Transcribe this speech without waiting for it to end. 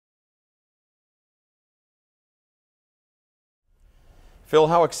Phil,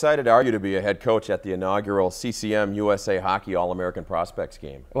 how excited are you to be a head coach at the inaugural CCM USA Hockey All-American Prospects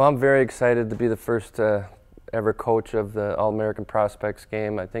game? Well, I'm very excited to be the first ever coach of the All-American Prospects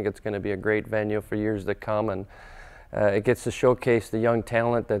game. I think it's going to be a great venue for years to come, and it gets to showcase the young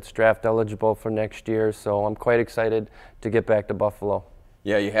talent that's draft eligible for next year, so I'm quite excited to get back to Buffalo.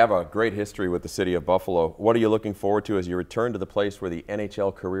 Yeah, you have a great history with the city of Buffalo. What are you looking forward to as you return to the place where the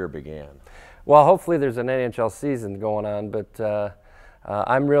NHL career began? Well, hopefully there's an NHL season going on, but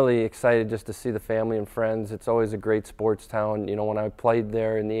I'm really excited just to see the family and friends. It's always a great sports town. You know, when I played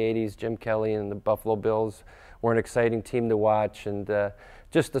there in the 80s, Jim Kelly and the Buffalo Bills were an exciting team to watch, and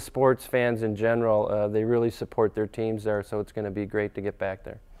just the sports fans in general, they really support their teams there, so it's going to be great to get back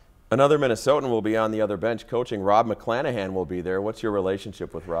there. Another Minnesotan will be on the other bench coaching. Rob McClanahan will be there. What's your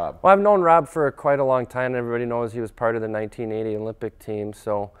relationship with Rob? Well, I've known Rob for quite a long time. Everybody knows he was part of the 1980 Olympic team.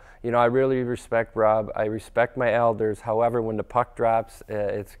 So, you know, I really respect Rob. I respect my elders. However, when the puck drops,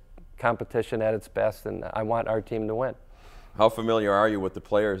 it's competition at its best, and I want our team to win. How familiar are you with the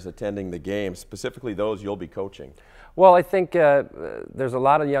players attending the game, specifically those you'll be coaching? Well, I think there's a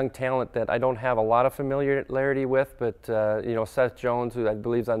lot of young talent that I don't have a lot of familiarity with, but you know, Seth Jones, who I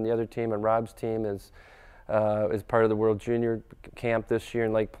believe is on the other team, and Rob's team is part of the World Junior Camp this year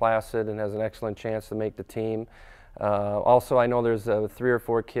in Lake Placid and has an excellent chance to make the team. Also, I know there's 3 or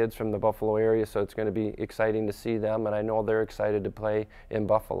 4 kids from the Buffalo area, so it's going to be exciting to see them, and I know they're excited to play in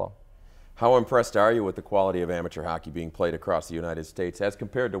Buffalo. How impressed are you with the quality of amateur hockey being played across the United States as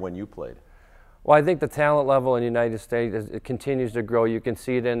compared to when you played? Well, I think the talent level in the United States it continues to grow. You can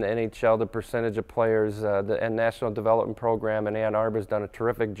see it in the NHL, the percentage of players. The National Development Program in Ann Arbor has done a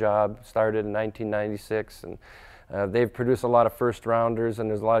terrific job, started in 1996, and they've produced a lot of first-rounders, and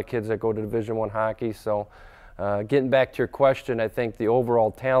there's a lot of kids that go to Division I hockey. So getting back to your question, I think the overall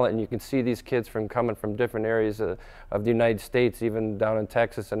talent, and you can see these kids coming from different areas of the United States, even down in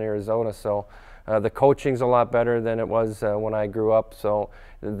Texas and Arizona. So the coaching's a lot better than it was when I grew up. So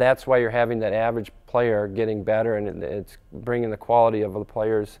that's why you're having that average player getting better, and it's bringing the quality of the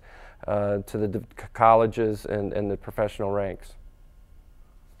players to the colleges and the professional ranks.